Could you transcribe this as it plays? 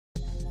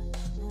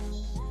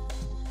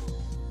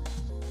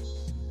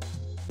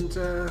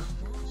and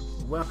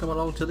welcome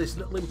along to this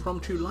little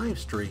impromptu live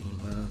stream.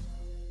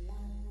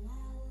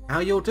 How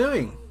you're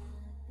doing?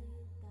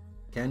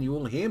 Can you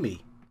all hear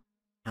me?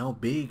 How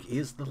big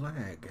is the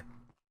lag?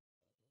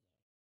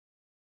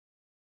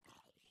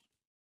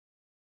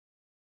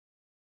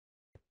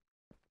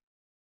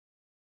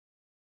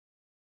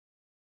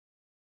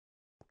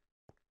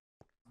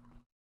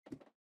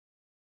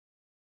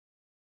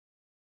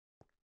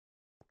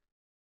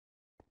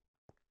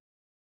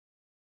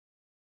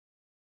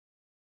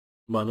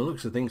 By the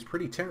looks of things,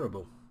 pretty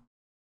terrible.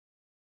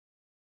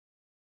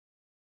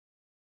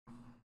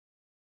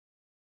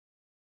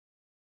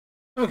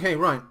 Okay,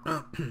 right.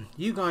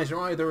 You guys are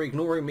either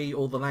ignoring me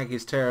or the lag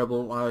is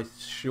terrible. I'm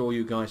sure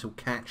you guys will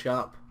catch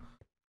up.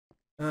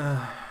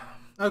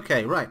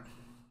 Okay, right.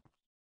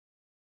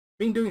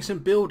 Been doing some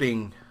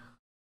building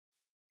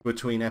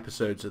between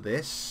episodes of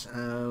this,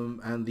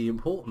 and the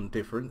important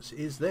difference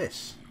is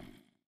this.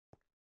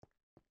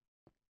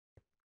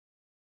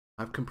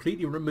 I've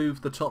completely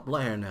removed the top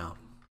layer now.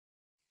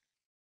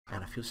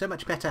 And I feel so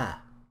much better.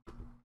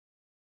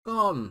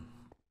 Gone.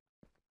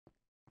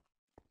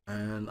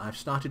 And I've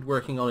started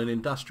working on an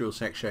industrial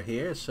sector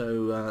here,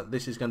 so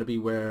this is going to be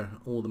where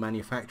all the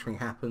manufacturing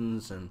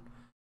happens, and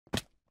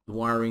the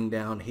wiring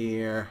down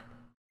here.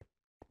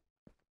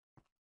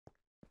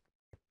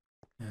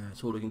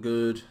 It's all looking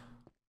good.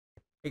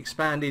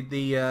 Expanded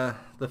the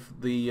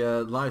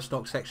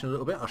livestock section a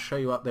little bit. I'll show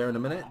you up there in a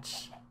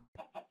minute.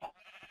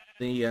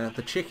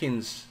 The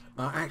chickens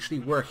are actually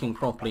working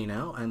properly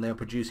now, and they're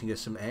producing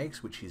us some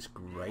eggs, which is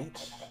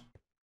great.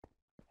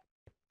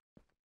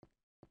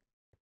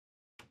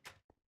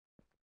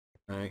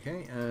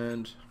 Okay,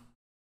 and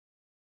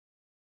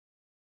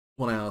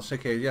what else?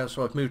 Okay, yeah,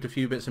 so I've moved a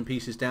few bits and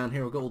pieces down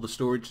here. I've got all the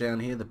storage down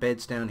here, the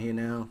bed's down here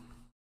now.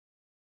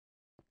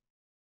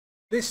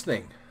 This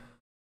thing,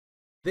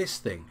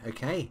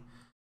 okay?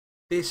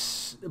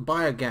 This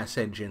biogas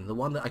engine, the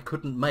one that I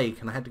couldn't make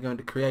and I had to go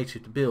into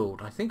Creative to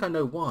build, I think I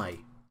know why.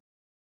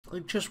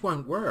 It just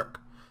won't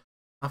work.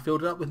 I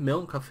filled it up with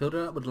milk, I filled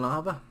it up with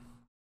lava.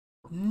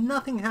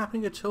 Nothing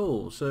happening at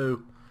all,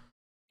 so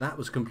that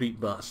was complete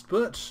bust.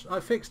 But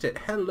I fixed it.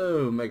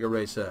 Hello, Mega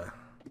Racer.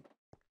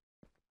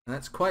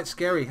 That's quite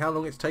scary how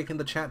long it's taken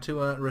the chat to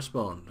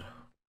respond.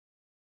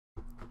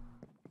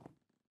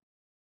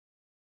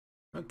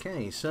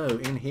 Okay, so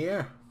in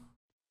here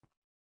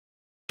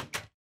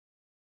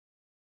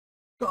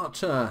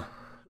got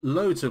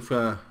loads of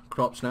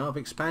crops now. I've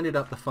expanded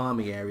up the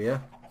farming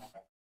area.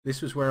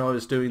 This was where I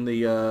was doing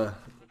the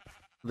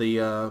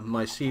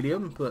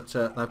mycelium, but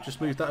I've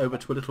just moved that over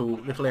to a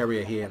little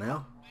area here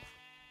now.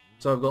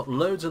 So I've got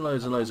loads and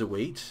loads and loads of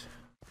wheat,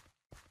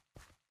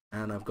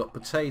 and I've got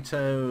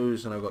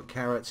potatoes, and I've got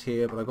carrots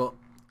here, but I've got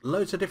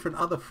loads of different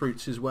other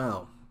fruits as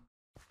well.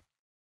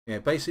 Yeah,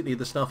 basically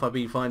the stuff I've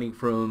been finding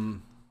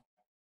from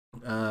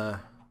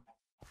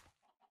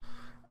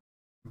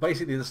let's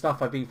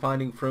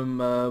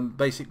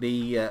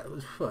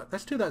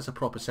do that as a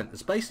proper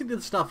sentence. Basically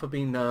the stuff I've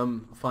been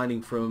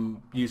finding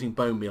from using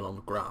bone meal on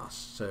the grass.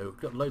 So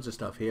got loads of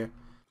stuff here.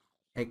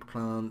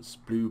 Eggplants,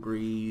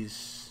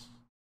 blueberries,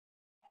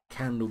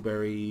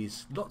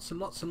 candleberries, lots and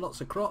lots and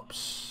lots of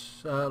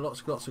crops,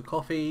 lots of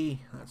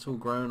coffee. That's all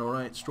grown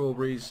alright.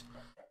 Strawberries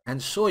and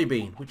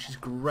soybean, which is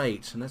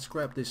great. And let's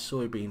grab this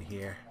soybean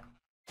here,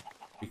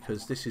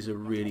 because this is a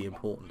really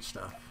important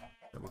stuff.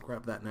 So we'll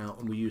grab that now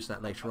and we'll use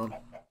that later on.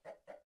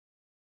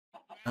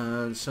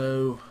 And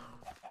so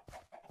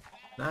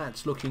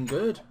that's looking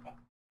good.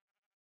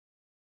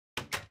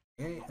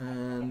 Okay,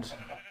 and so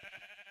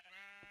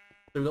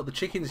we've got the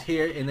chickens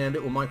here in their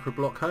little micro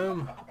block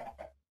home,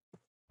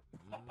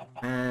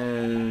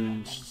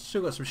 and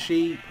still got some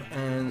sheep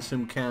and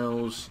some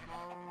cows.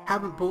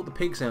 Haven't brought the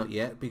pigs out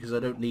yet because I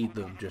don't need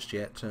them just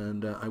yet,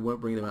 and I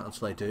won't bring them out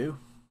until I do.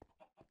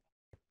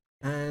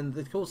 And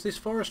of course this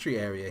forestry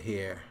area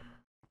here,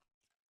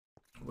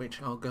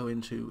 which I'll go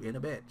into in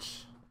a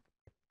bit.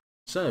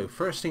 So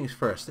first things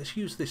first, let's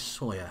use this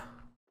soya.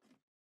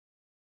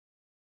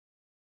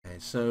 Okay,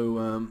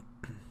 so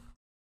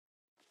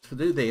to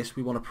do this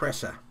we want a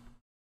presser.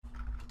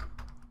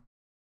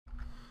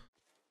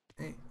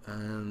 Okay,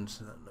 and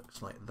that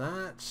looks like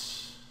that.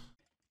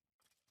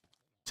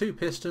 2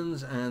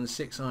 pistons and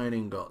 6 iron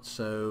ingots,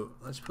 so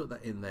let's put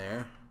that in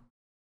there.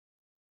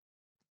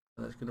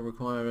 That's going to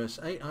require us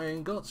 8 iron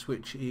ingots,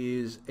 which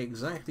is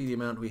exactly the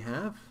amount we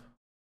have.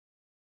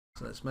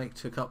 So let's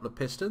make a couple of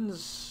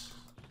pistons.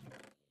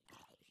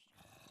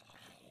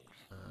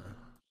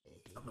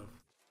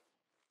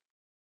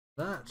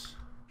 That.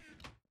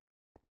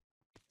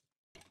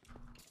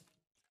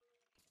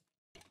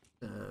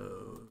 So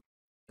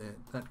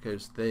that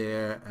goes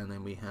there, and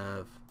then we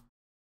have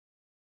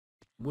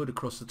wood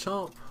across the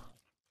top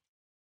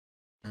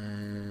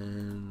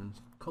and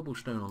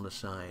cobblestone on the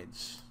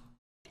sides.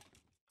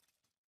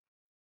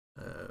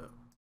 There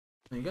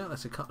you go,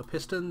 that's a couple of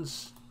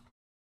pistons.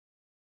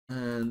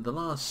 And the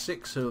last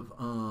 6 of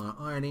our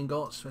iron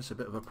ingots, that's a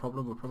bit of a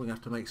problem. We'll probably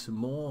have to make some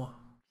more.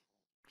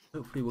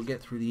 Hopefully we'll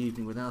get through the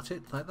evening without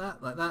it. Like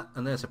that,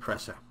 and there's a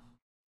presser.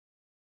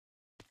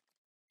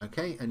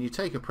 Okay, and you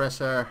take a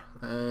presser,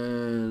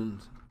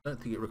 and I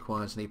don't think it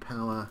requires any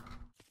power.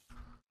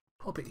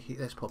 Pop it here.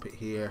 Let's pop it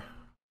here.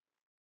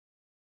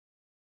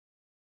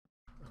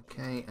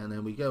 Okay, and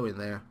then we go in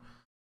there.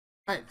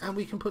 Right, and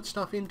we can put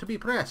stuff in to be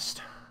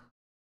pressed.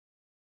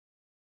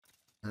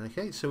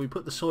 Okay, so we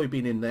put the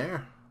soybean in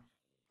there.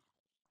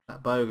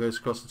 That bio goes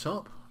across the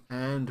top,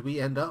 and we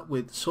end up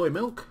with soy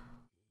milk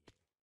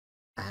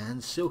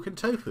and silken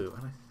tofu.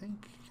 And I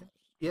think,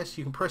 yes,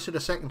 you can press it a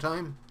second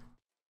time.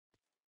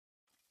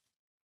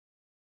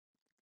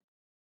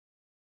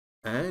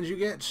 And you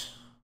get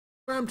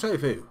ram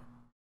tofu.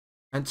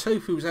 And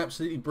tofu is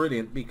absolutely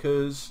brilliant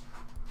because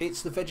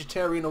it's the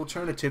vegetarian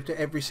alternative to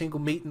every single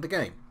meat in the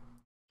game.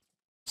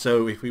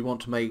 So if we want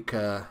to make,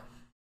 I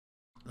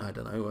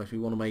don't know, if we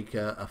want to make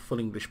a full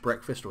English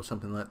breakfast or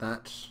something like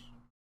that,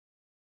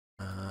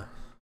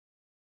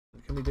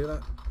 can we do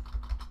that?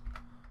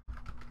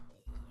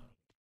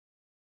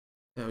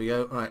 There we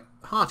go. All right,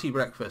 hearty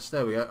breakfast.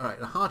 There we go. All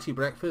right, a hearty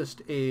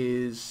breakfast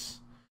is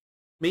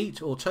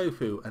meat or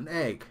tofu, an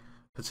egg,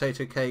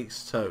 potato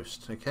cakes,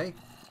 toast. Okay.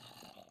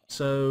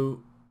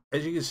 So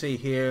as you can see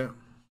here,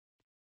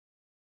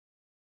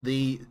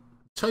 the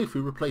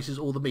tofu replaces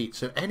all the meat.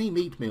 So any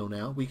meat meal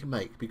now we can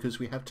make because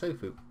we have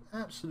tofu.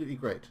 Absolutely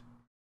great.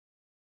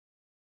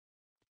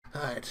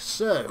 All right.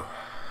 So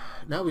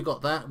now we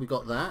got that.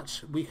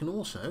 We can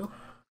also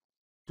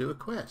do a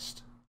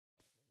quest.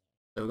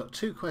 So we've got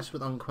 2 quests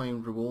with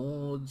unclaimed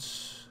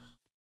rewards,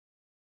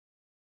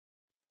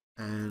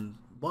 and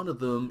one of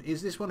them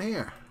is this one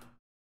here.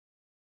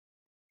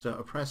 So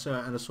a presser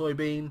and a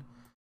soybean,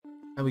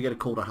 and we get a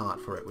quarter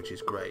heart for it, which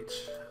is great.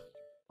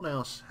 What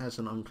else has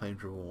an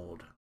unclaimed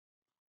reward?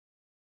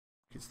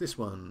 It's this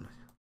one.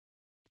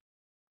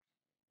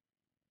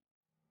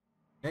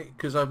 Okay,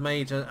 because I've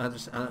made an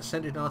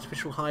ascended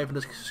artificial hive and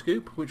a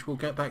scoop, which we'll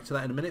get back to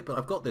that in a minute, but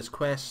I've got this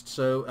quest,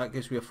 so that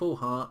gives me a full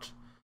heart,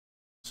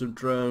 some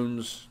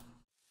drones,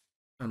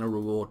 and a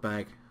reward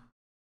bag.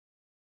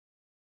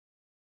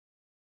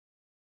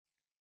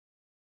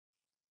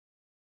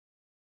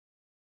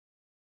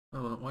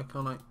 Oh, why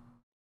can't I?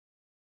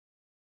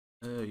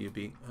 Oh, you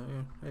be.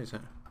 Oh, there's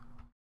that.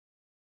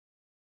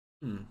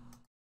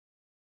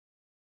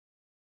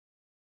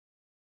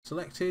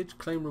 Selected,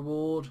 claim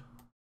reward.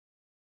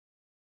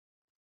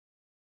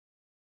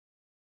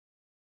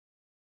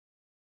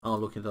 I'll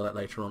look into that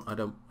later on. I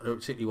don't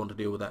particularly want to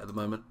deal with that at the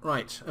moment.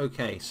 Right,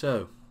 okay,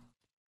 so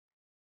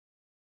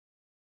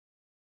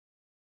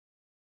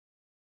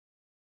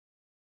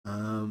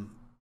let's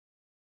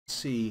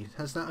see,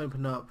 has that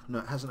opened up? No,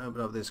 it hasn't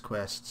opened up this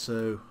quest,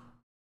 so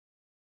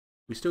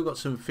we still got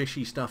some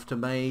fishy stuff to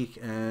make,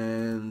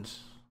 and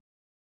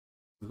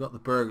we've got the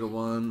burger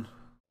one.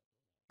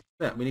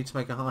 Yeah, we need to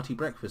make a hearty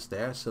breakfast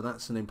there, so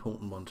that's an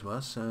important one to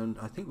us, and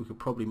I think we could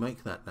probably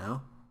make that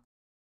now.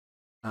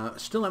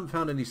 Still haven't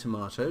found any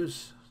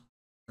tomatoes,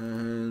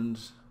 and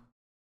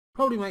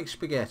probably make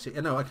spaghetti.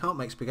 No, I can't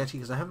make spaghetti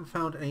because I haven't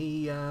found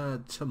any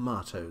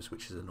tomatoes,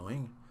 which is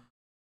annoying.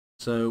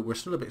 So we're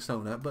still a bit stuck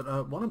on that,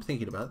 but what I'm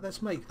thinking about,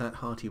 let's make that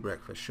hearty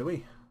breakfast, shall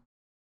we?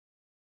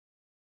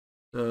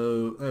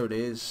 So there it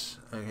is.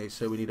 Okay,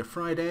 so we need a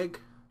fried egg,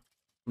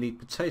 we need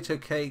potato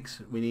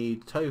cakes, we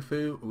need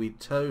tofu, we need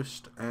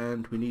toast,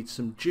 and we need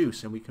some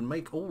juice, and we can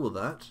make all of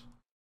that.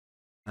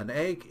 An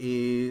egg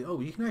is... oh,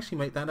 you can actually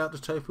make that out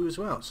of tofu as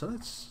well. So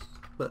that's...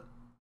 but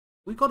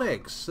we've got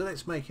eggs, so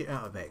let's make it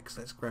out of eggs.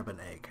 Let's grab an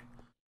egg.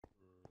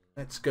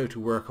 Let's go to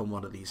work on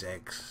one of these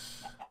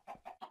eggs.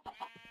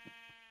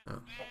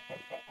 Oh.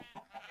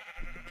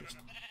 Just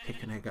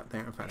pick an egg up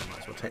there. In fact, I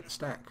might as well take the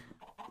stack.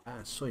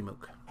 Soy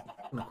milk.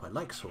 I don't quite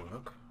like soy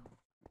milk.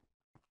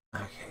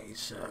 Okay,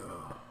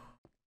 so...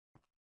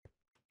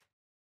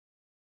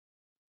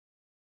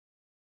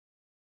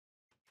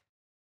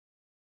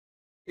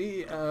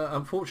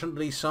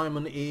 unfortunately,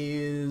 Simon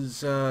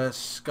is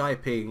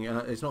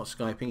Skyping. It's not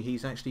Skyping,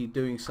 he's actually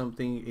doing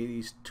something,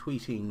 he's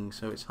tweeting,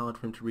 so it's hard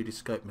for him to read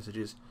his Skype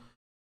messages.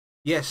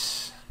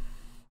 Yes,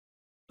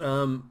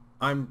 I'm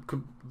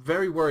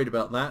very worried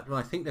about that, and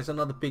I think there's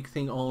another big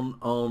thing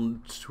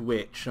on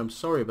Twitch. I'm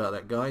sorry about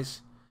that,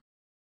 guys.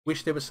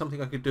 Wish there was something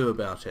I could do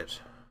about it.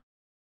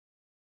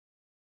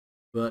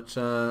 But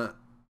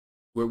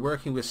we're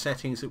working with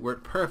settings that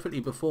worked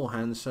perfectly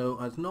beforehand, so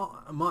there's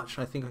not much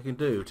I think I can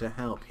do to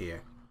help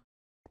here.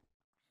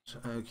 So,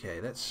 okay,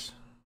 let's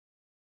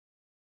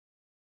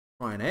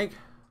fry an egg.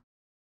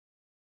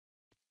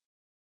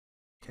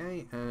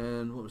 Okay,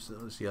 and what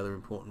was the other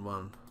important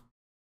one?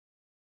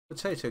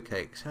 Potato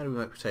cakes. How do we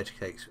make potato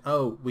cakes?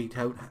 Oh, we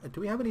don't.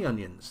 Do we have any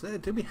onions?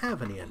 Do we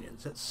have any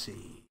onions? Let's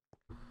see.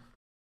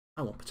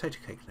 I want potato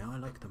cakes now. I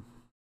like them.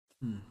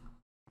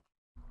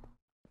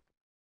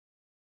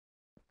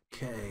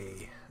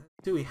 Okay,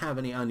 do we have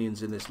any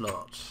onions in this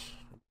lot?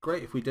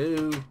 Great if we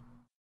do.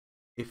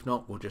 If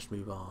not, we'll just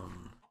move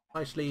on.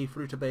 Parsley,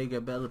 rutabaga,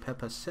 bell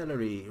pepper,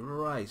 celery,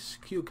 rice,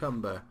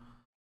 cucumber,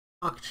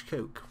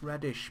 artichoke,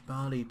 radish,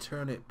 barley,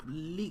 turnip,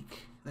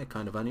 leek, they're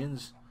kind of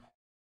onions.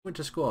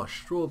 Winter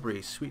squash,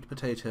 strawberry, sweet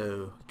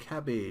potato,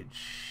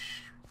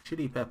 cabbage,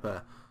 chili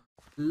pepper,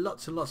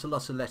 Lots and lots and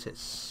lots of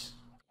lettuce.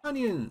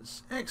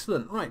 Onions.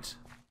 Excellent. Right.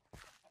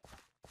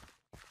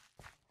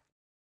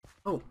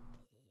 Oh,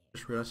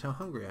 just realised how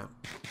hungry I am.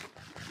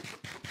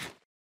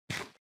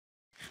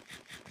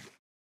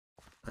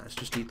 Let's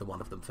just eat the one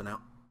of them for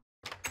now.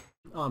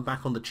 Oh, I'm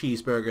back on the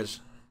cheeseburgers.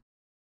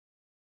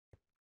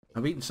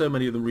 I've eaten so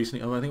many of them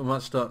recently. Oh, I think I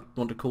might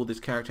want to call this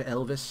character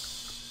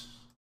Elvis.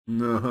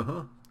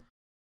 No.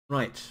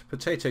 Right,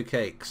 potato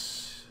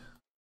cakes.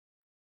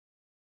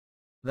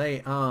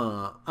 They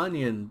are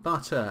onion,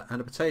 butter,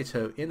 and a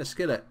potato in a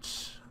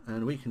skillet.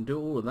 And we can do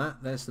all of that.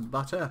 There's the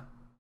butter.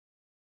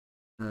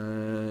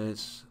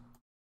 It's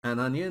an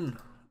onion.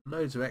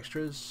 Loads of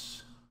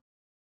extras.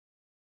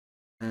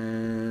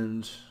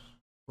 And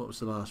what was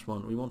the last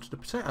one? We wanted a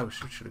potato. Oh,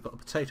 should have got a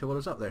potato while I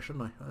was up there,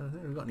 shouldn't I? I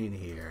think we've got any in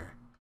here.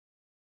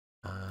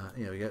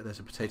 Here we go. There's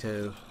a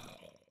potato.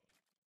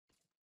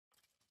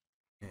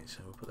 Okay, so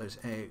we'll put those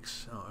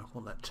eggs. Oh, I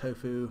want that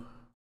tofu.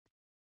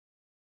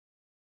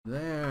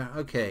 There.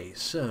 Okay,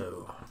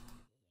 so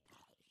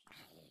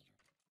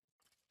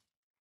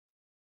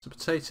it's a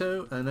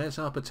potato, and there's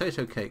our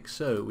potato cake.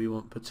 So we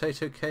want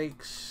potato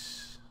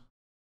cakes,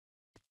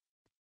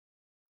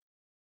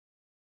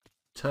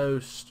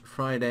 toast,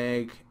 fried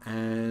egg,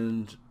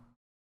 and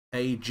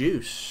a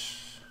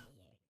juice.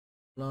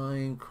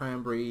 Lime,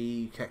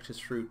 cranberry, cactus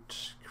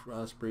fruit,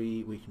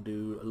 raspberry. We can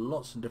do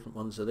lots of different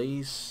ones of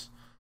these.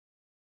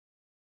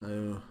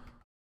 So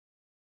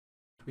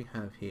what do we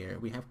have here?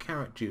 We have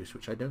carrot juice,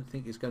 which I don't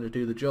think is going to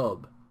do the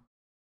job.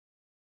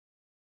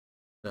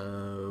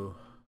 So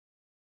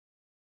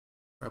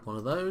grab one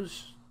of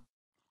those.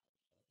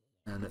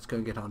 And let's go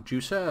and get our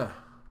juicer.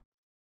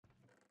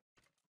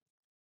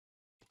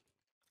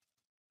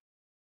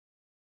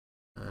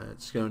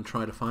 Let's go and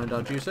try to find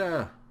our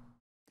juicer.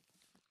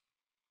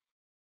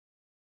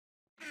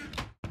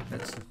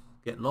 Let's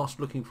get lost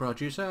looking for our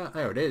juicer.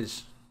 There it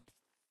is.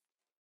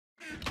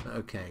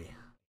 Okay.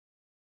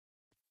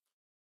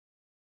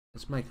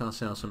 Let's make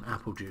ourselves some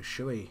apple juice,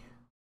 shall we?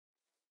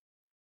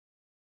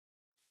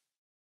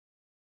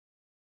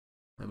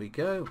 There we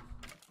go.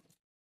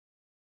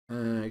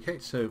 Okay,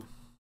 so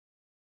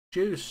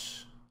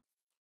juice.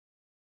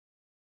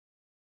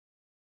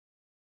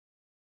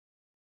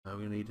 We're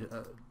going to need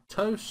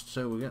toast,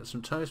 so we'll get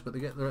some toast, but they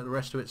get the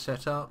rest of it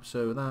set up.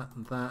 So that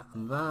and that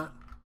and that.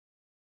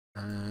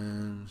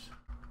 And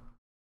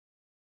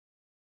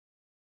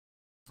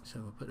so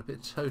we'll put a bit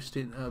of toast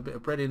in, a bit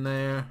of bread in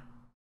there.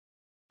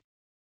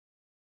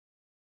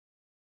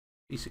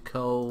 Piece of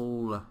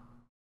coal.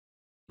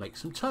 Make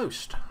some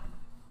toast.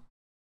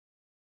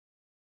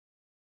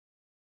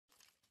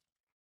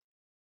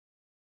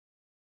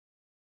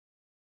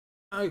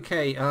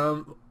 Okay,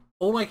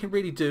 all I can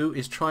really do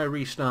is try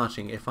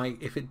restarting. If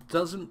it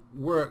doesn't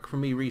work for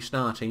me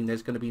restarting,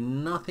 there's going to be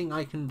nothing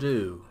I can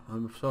do.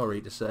 I'm sorry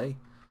to say.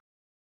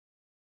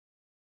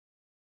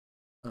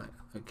 Right,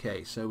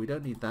 okay, so we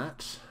don't need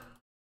that.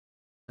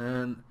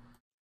 And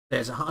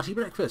there's a hearty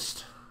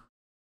breakfast.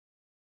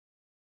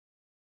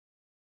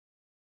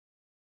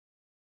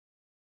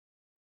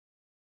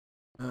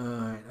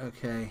 Alright,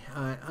 okay.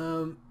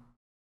 Alright,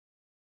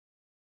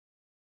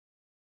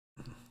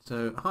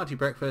 so hearty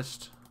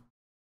breakfast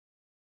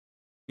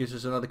gives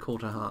us another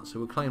quarter heart, so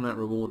we'll claim that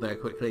reward there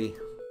quickly.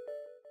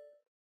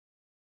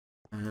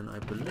 And I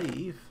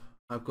believe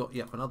I've got,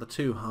 yep, another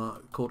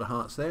quarter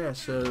hearts there,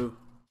 so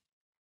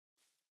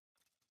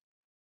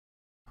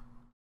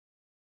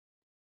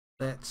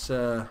let's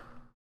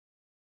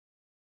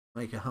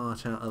make a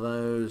heart out of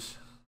those.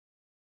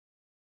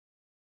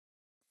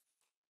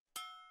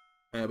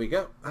 There we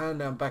go,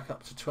 and I'm back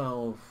up to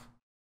 12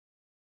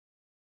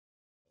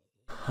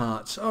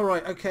 hearts.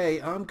 Alright,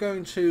 okay, I'm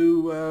going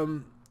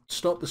to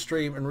stop the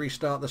stream and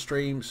restart the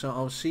stream, so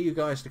I'll see you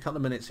guys in a couple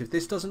of minutes. If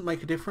this doesn't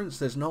make a difference,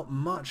 there's not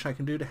much I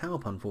can do to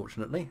help,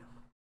 unfortunately.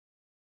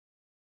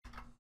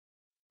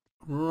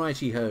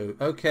 Righty-ho.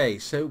 Okay,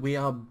 so we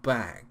are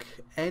back.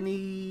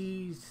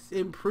 Any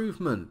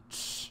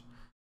improvements?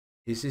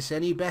 Is this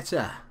any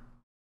better?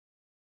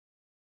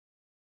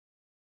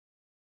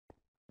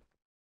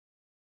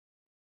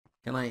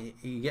 Can I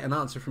get an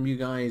answer from you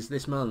guys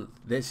this month?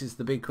 This is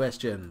the big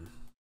question.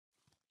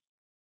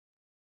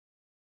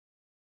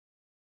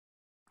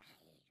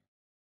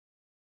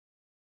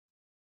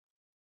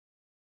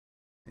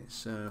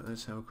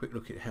 Let's have a quick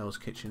look at Hell's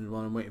Kitchen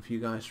while I'm waiting for you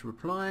guys to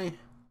reply.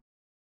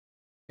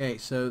 Okay,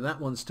 so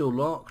that one's still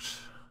locked.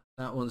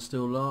 That one's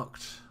still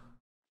locked.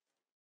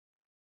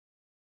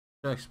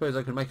 I suppose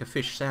I could make a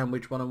fish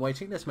sandwich while I'm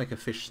waiting. Let's make a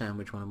fish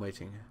sandwich while I'm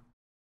waiting.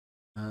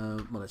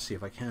 Well, let's see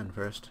if I can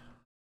first.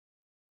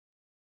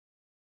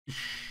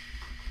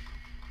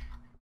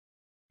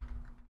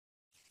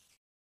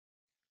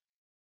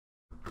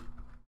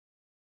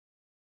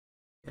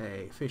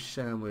 Okay, fish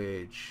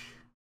sandwich.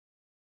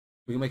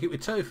 We can make it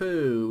with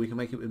tofu. We can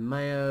make it with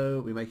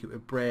mayo. We make it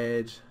with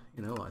bread.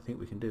 You know, I think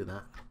we can do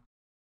that.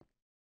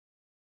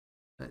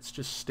 Let's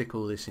just stick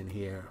all this in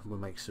here. We'll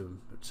make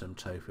some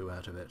tofu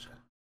out of it.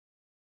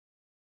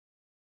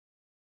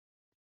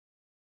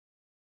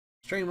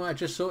 Stream might have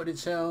just sorted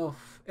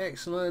itself.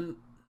 Excellent.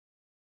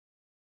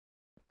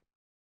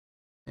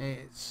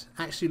 It's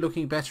actually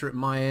looking better at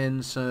my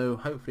end, so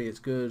hopefully it's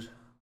good.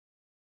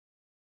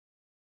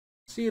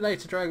 See you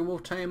later, Dragon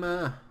Wolf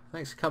Tamer.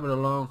 Thanks for coming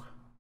along.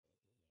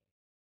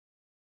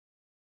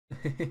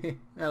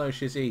 Hello,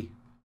 Shizzy.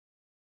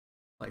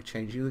 Like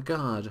changing the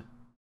guard.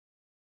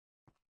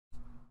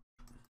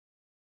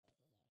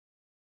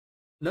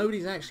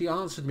 Nobody's actually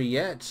answered me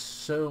yet,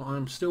 so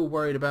I'm still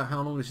worried about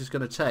how long this is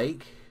going to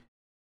take.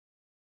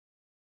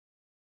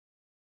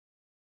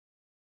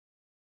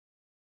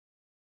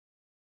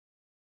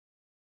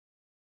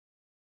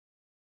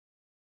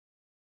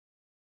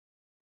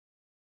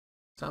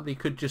 Somebody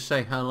could just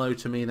say hello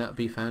to me, that would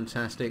be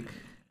fantastic.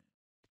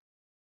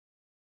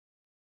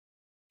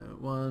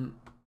 One.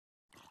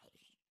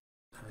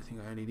 I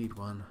think I only need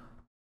one.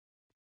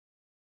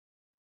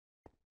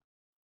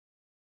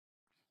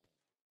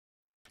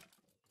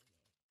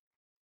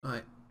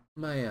 Right,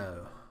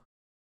 mayo.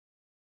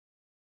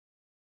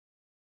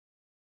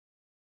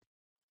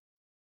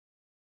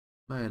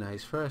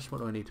 Mayonnaise first. What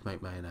do I need to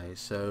make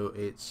mayonnaise? So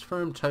it's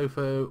firm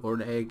tofu or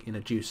an egg in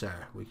a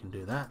juicer. We can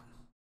do that.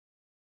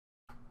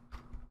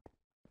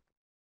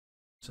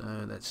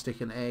 So let's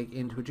stick an egg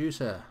into a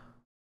juicer.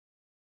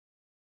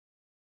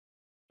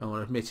 I want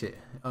to admit it.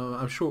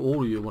 I'm sure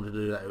all of you want to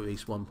do that at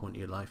least one point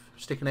in your life.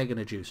 Stick an egg in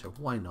a juicer.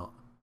 Why not?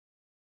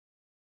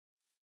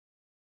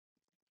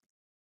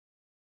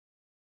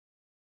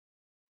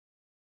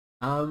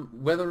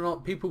 Whether or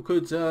not people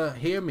could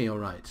hear me all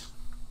right.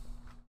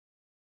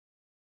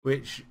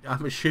 Which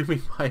I'm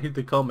assuming by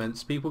the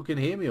comments people can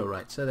hear me all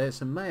right. So there's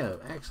some mayo.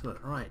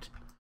 Excellent. Right.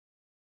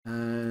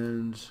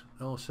 And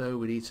also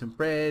we need some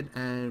bread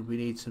and we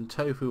need some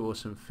tofu or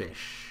some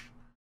fish.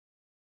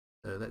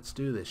 So let's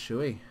do this, shall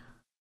we?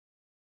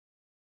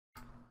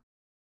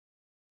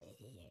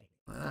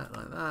 Like that,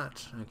 like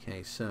that.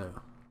 Okay, so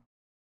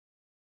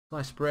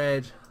sliced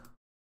bread,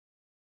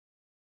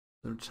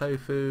 some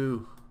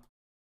tofu,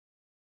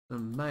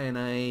 some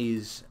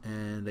mayonnaise,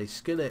 and a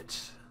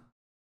skillet.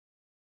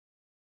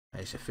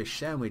 It's a fish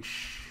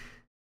sandwich.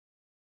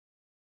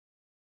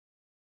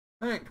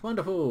 Right,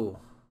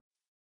 wonderful.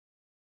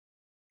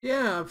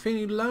 Yeah, I'm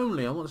feeling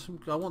lonely. I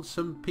want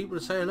some people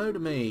to say hello to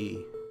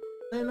me.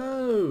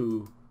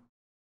 Hello.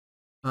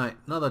 Right,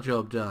 another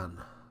job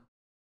done.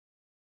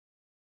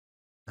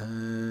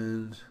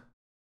 And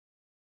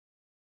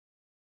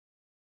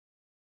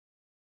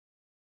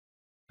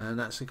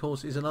that's of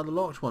course is another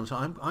locked one. So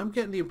I'm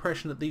getting the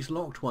impression that these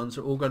locked ones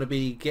are all going to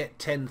be get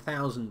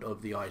 10,000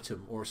 of the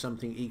item or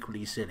something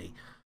equally silly.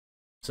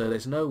 So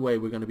there's no way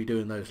we're going to be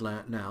doing those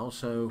now.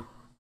 So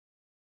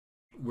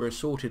we're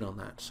sorted on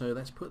that. So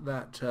let's put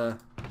that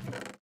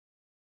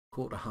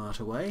quarter heart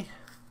away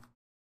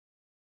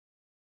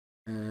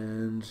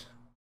and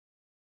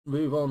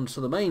move on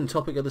to the main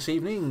topic of this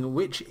evening,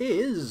 which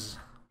is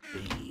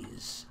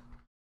bees.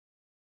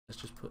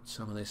 Let's just put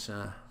some of this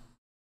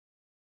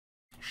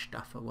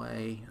stuff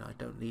away. I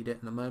don't need it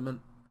in a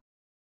moment.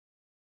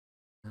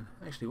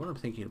 Actually, while I'm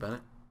thinking about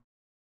it,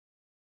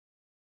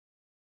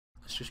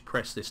 let's just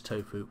press this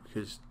tofu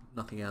because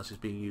nothing else is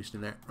being used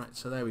in there. Right,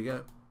 so there we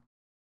go.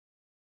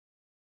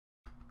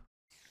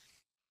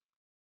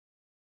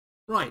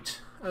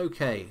 Right,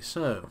 okay,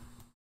 so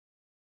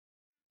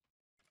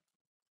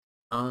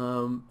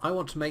I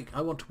want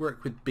to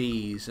work with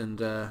bees, and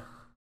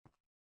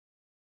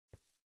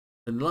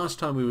last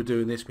time we were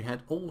doing this we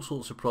had all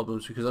sorts of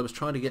problems because I was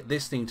trying to get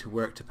this thing to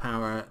work to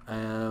power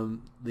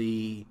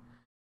the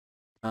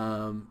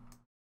what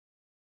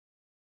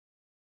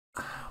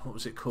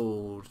was it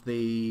called,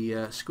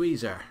 the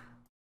squeezer,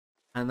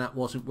 and that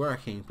wasn't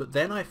working. But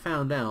then I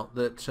found out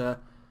that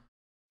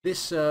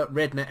this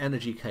RedNet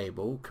energy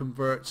cable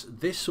converts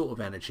this sort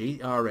of energy,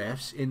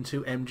 RFs,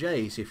 into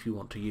MJs if you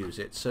want to use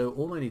it. So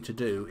all I need to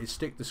do is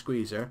stick the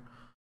squeezer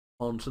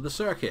onto the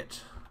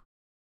circuit.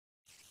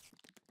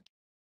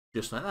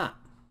 Just like that.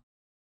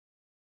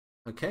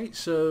 Okay,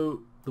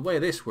 so the way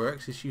this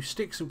works is you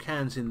stick some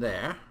cans in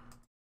there,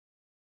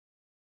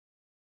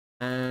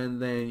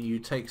 and then you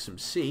take some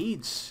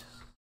seeds,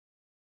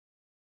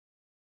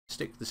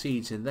 stick the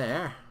seeds in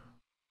there,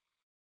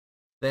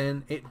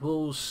 then it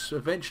will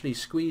eventually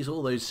squeeze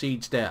all those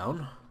seeds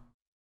down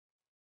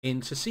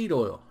into seed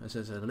oil, as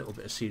there's a little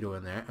bit of seed oil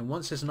in there, and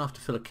once there's enough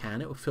to fill a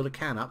can, it will fill a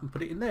can up and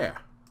put it in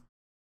there.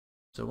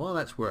 So while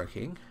that's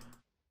working,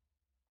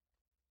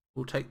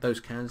 we'll take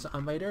those cans that I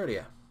made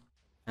earlier.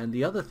 And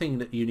the other thing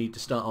that you need to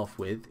start off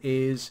with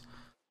is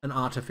an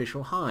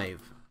artificial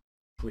hive,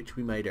 which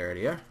we made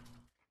earlier.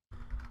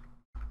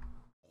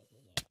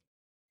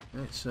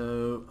 Okay,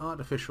 so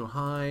artificial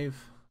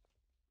hive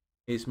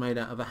is made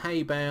out of a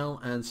hay bale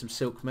and some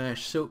silk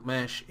mesh. Silk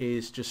mesh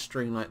is just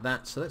string like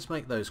that, so let's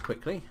make those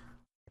quickly.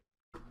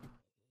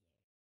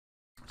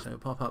 So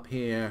pop up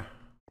here.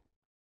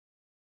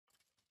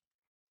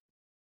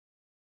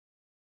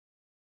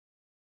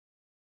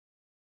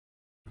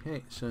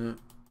 Okay, so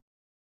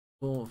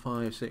 4,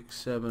 5, 6,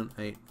 7,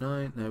 8,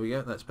 9. There we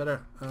go, that's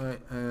better.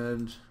 Alright,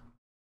 and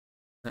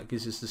that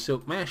gives us the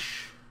silk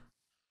mesh.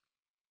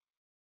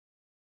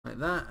 Like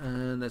that,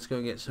 and let's go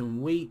and get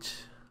some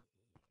wheat.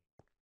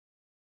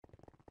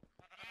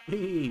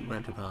 Whee!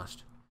 Ran too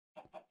fast.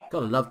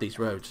 Gotta love these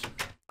roads.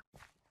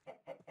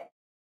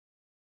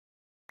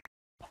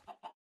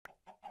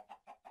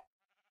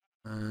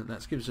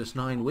 That gives us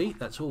 9 wheat.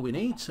 That's all we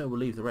need, so we'll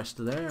leave the rest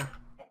of there.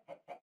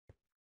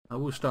 I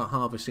will start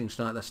harvesting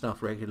that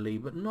stuff regularly,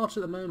 but not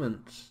at the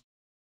moment.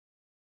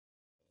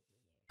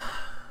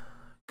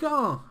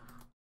 God!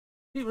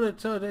 People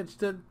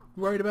are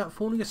worried about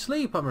falling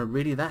asleep. Am I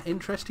really that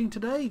interesting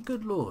today?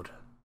 Good lord.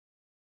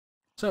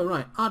 So,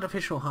 right,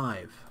 artificial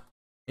hive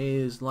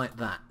is like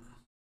that.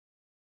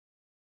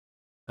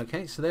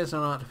 Okay, so there's an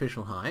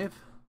artificial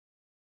hive.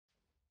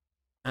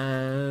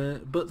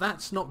 But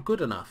that's not good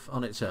enough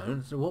on its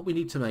own. So what we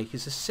need to make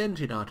is a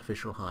scented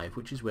artificial hive,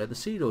 which is where the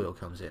seed oil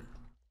comes in.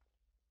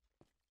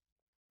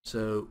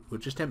 So we'll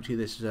just empty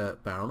this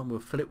barrel and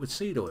we'll fill it with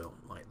seed oil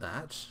like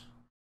that.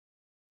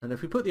 And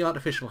if we put the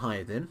artificial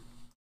hive in,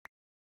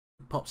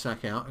 it pops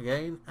back out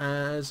again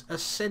as a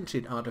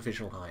scented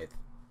artificial hive.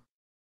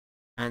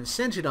 And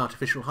scented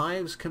artificial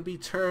hives can be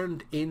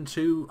turned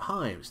into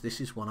hives.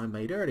 This is one I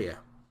made earlier.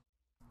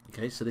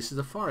 Okay, so this is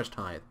a forest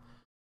hive.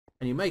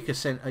 And you make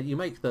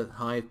the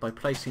hive by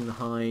placing the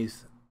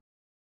hive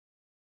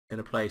in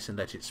a place and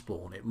let it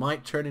spawn. It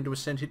might turn into a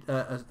scented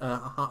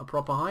a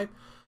proper hive.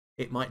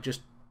 It might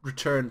just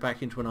return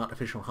back into an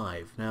artificial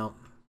hive. Now,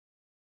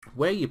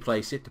 where you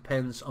place it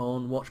depends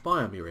on what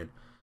biome you're in.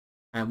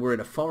 And we're in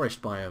a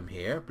forest biome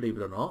here, believe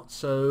it or not.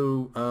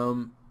 So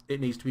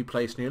it needs to be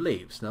placed near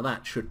leaves. Now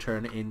that should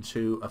turn it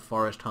into a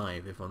forest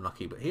hive if I'm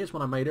lucky. But here's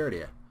one I made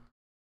earlier.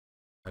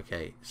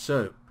 Okay,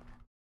 so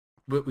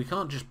but we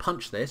can't just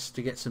punch this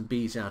to get some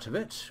bees out of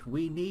it.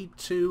 We need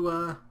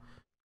to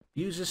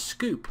use a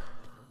scoop.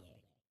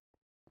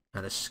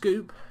 And a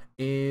scoop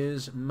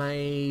is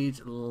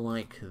made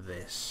like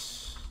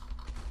this.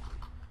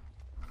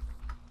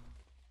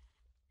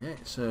 Yeah,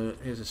 so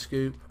here's a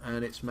scoop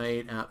and it's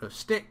made out of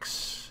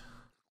sticks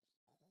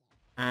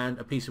and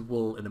a piece of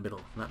wool in the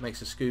middle. And that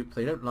makes a scoop.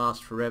 They don't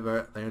last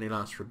forever. They only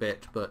last for a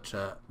bit, but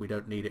we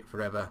don't need it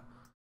forever.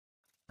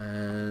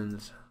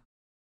 And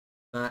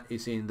that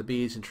is in the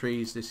bees and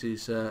trees. This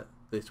is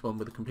this one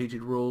with the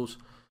completed rules.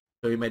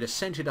 So we made a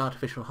scented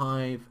artificial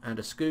hive and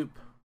a scoop.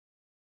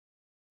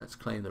 Let's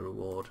claim the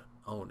reward.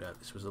 Oh no,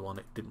 this was the one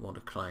it didn't want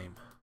to claim.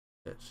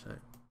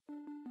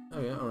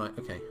 Oh yeah, alright,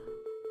 okay.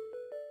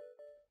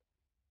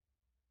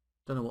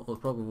 Don't know what the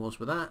problem was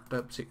with that.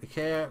 Don't particularly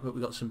care. But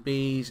we got some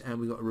bees and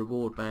we got a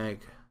reward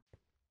bag.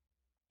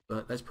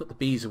 But let's put the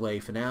bees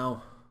away for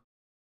now.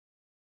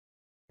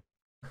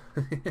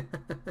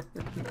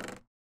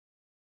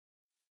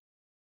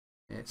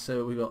 Yeah,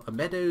 so we got a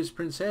meadows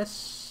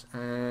princess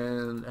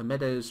and a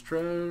meadows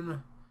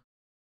drone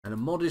and a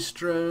modest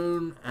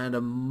drone and a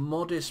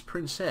modest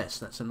princess.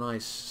 That's a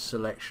nice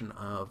selection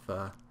of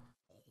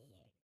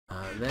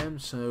them.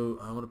 So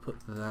I want to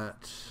put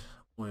that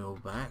oil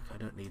back. I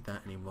don't need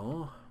that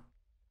anymore.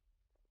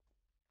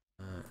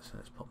 So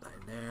let's pop that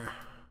in there.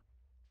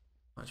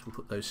 Right, we'll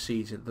put those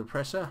seeds into the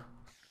presser.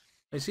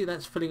 You see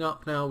that's filling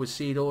up now with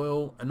seed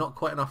oil, and not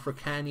quite enough for a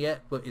can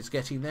yet, but it's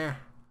getting there.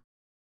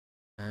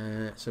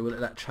 So we'll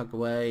let that chug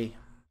away.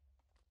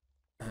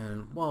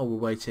 And while we're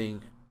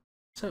waiting,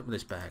 let's open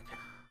this bag.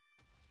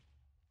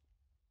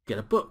 Get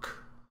a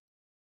book.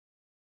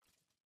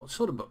 What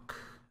sort of book?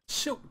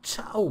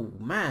 Oh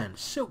man,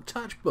 Silk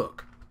Touch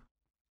book.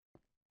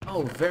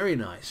 Oh, very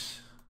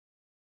nice.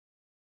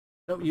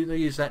 Don't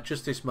use that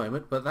just this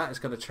moment, but that is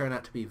going to turn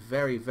out to be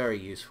very, very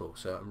useful.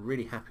 So I'm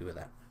really happy with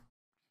that.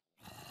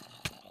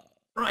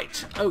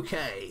 Right,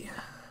 okay.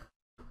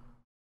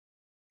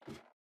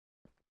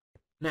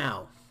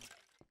 Now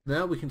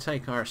we can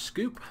take our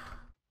scoop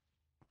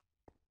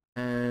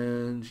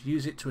and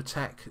use it to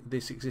attack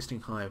this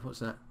existing hive. What's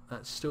that?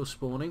 That's still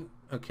spawning.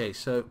 Okay,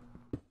 so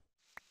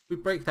we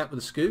break that with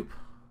a scoop.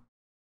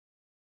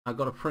 I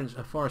got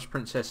a forest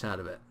princess out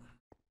of it.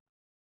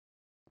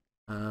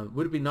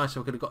 Would have been nice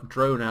if I could have got a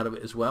drone out of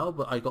it as well,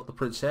 but I got the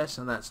princess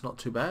and that's not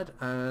too bad.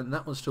 And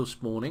that one's still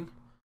spawning.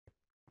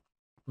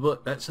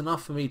 But that's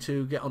enough for me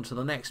to get on to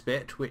the next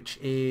bit, which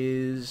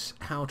is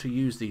how to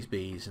use these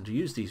bees. And to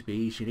use these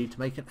bees you need to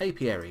make an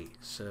apiary.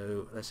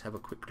 So let's have a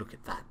quick look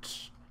at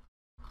that.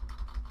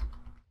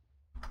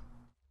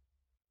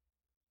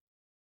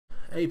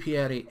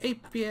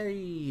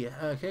 Apiary,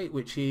 okay,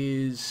 which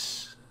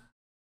is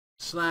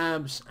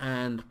slabs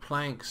and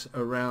planks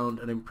around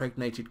an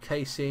impregnated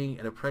casing.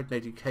 An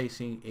impregnated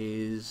casing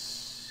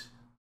is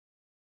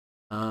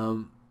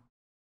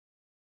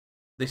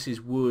this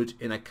is wood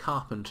in a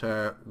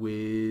carpenter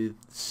with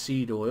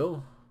seed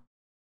oil.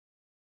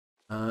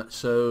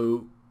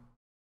 So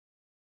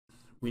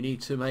we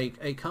need to make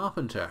a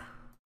carpenter.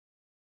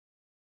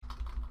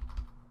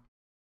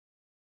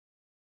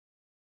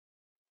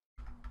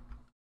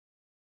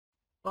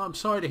 Oh, I'm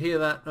sorry to hear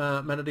that,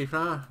 Melody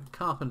Flower.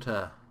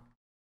 Carpenter.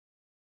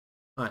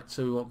 Right,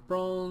 so we want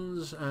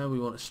bronze, and we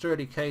want a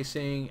sturdy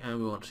casing, and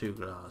we want 2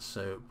 glass.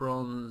 So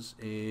bronze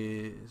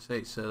is,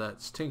 so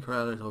that's tinker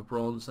out of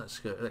bronze. Let's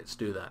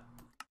do that.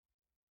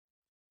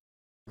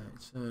 Right,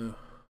 so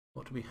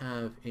what do we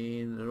have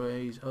in the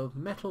ways of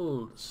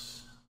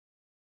metals?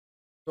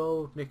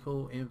 Gold,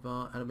 nickel,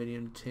 invar,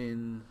 aluminium,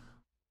 tin.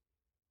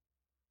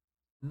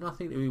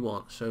 Nothing that we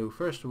want. So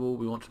first of all,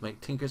 we want to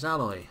make Tinker's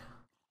Alloy.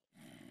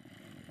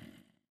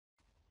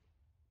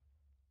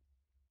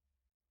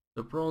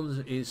 The bronze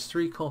is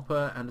 3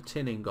 copper and a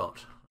tin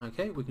ingot.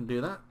 Okay, we can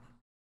do that.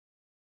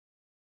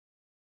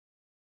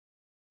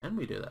 Can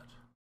we do that?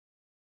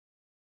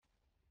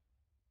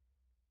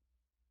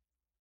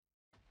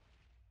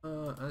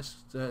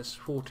 That's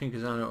 4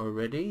 Tinker's Alloy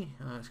already.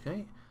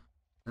 Okay.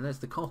 And there's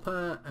the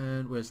copper,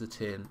 and where's the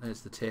tin?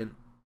 There's the tin.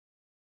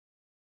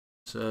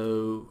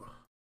 So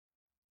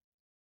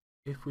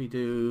if we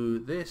do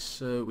this,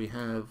 so we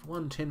have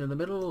 1 tin in the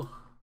middle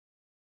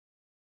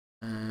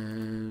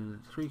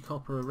and 3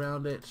 copper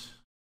around it.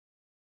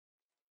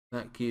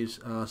 That gives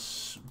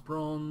us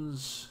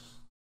bronze.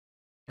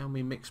 Can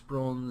we mix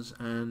bronze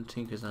and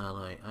Tinker's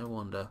Alloy? I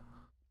wonder.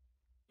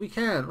 We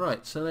can,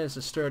 right, so there's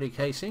a sturdy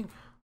casing.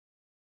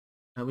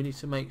 Now we need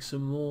to make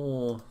some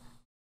more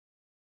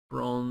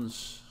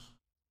bronze.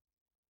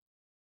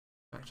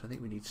 In fact, I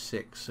think we need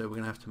 6, so we're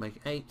going to have to make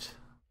 8.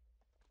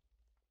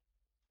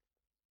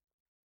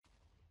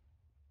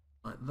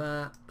 Like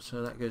that.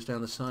 So that goes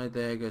down the side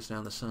there, goes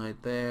down the side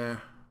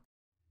there.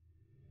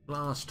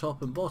 Glass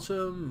top and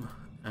bottom.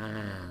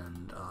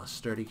 And our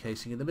sturdy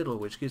casing in the middle,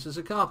 which gives us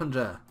a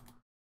carpenter.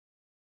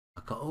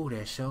 I've got all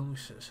their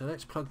songs, so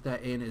let's plug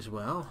that in as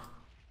well.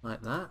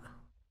 Like that.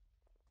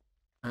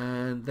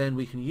 And then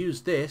we can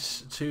use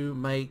this to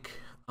make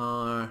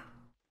our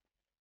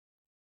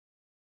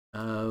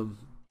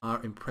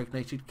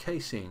impregnated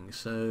casing.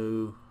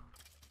 So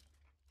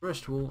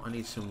first of all, I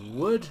need some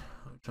wood,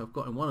 which I've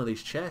got in one of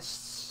these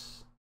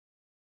chests.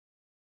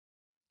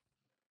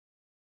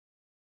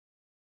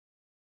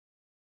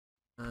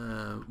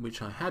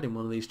 Which I had in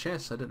one of these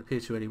chests. I don't appear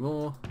to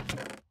anymore.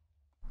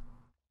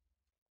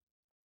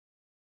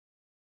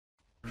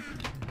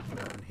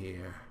 Down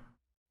here.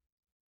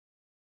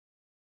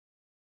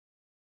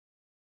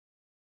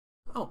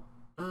 Oh,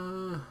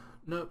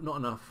 no, not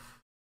enough.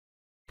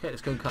 Okay,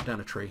 let's go and cut down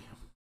a tree.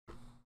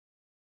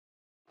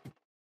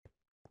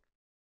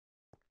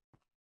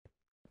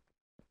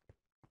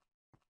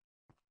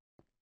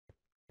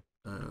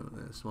 So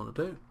that's what I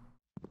do.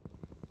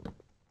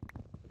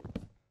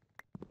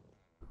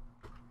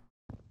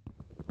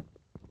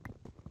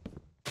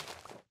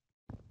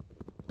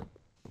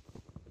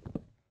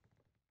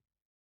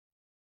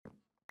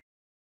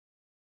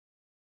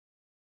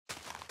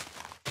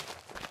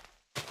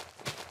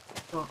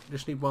 Oh,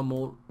 just need one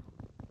more.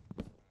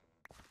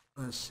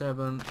 That's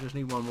 7. Just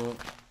need one more.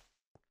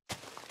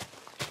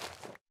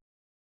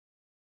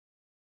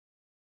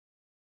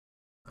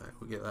 Alright,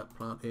 we'll get that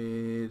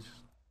planted.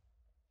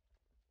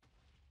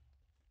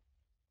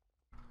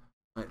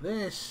 Like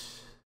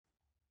this.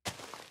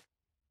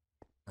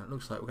 And it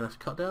looks like we're going to have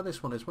to cut down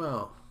this one as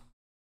well.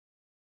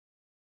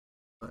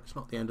 But it's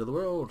not the end of the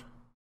world.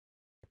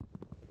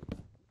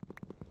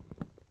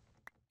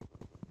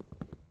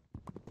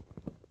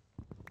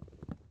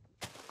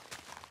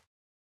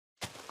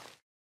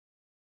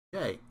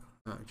 Okay,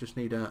 I just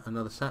need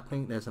another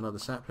sapling. There's another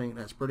sapling.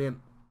 That's brilliant.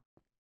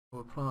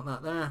 We'll plant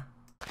that there.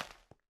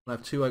 We'll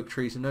have 2 oak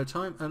trees in no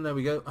time. And there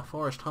we go, a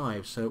forest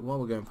hive. So while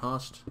we're going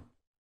past,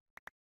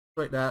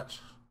 break that.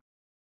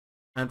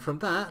 And from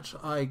that,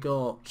 I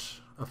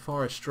got a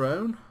forest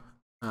drone,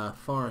 a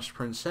forest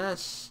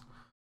princess,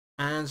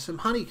 and some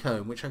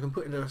honeycomb, which I can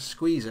put into a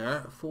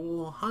squeezer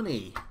for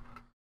honey.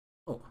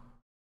 Oh,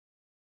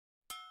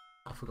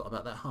 I forgot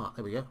about that heart.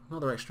 There we go.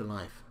 Another extra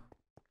life.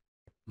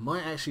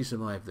 Might actually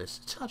survive this.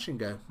 Touch and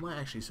go. Might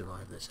actually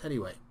survive this.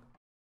 Anyway,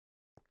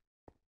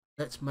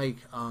 let's make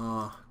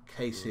our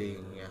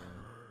casing.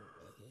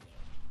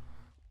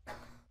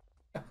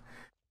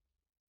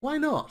 Why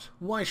not?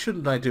 Why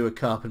shouldn't I do a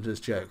carpenter's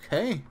joke,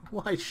 hey?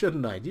 Why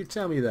shouldn't I? You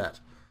tell me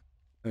that.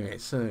 Okay,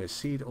 so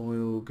seed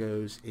oil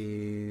goes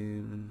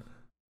in.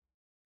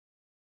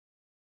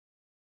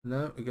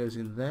 No, it goes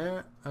in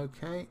there.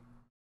 Okay.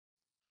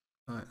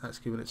 Alright, that's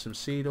giving it some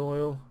seed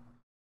oil.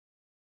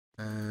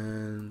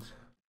 And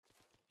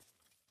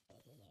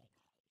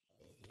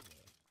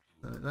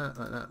like that,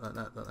 like that, like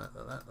that, like that,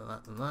 like that,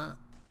 like that, like that.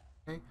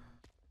 Okay.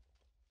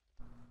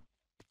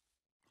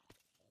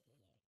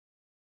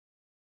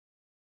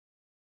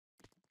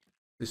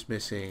 This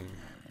missing.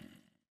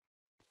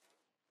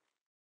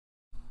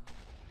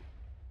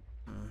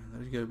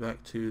 Let's go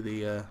back to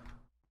the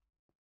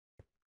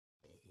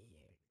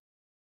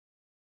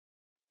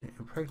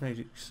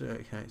impregnated.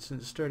 Okay,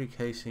 since sturdy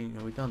casing,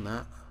 have we done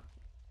that?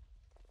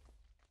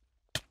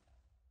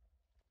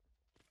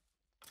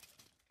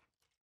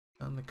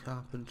 Done the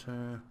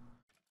carpenter.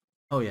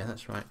 Oh yeah,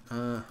 that's right.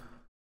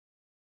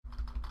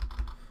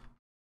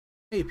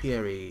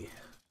 Apiary.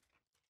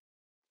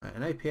 Right,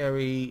 an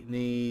apiary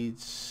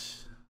needs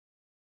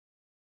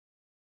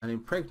an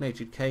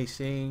impregnated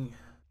casing,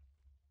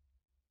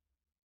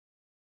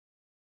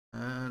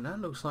 and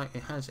that looks like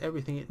it has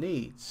everything it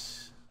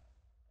needs.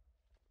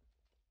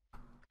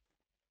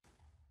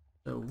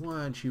 So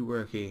why aren't you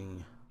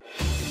working?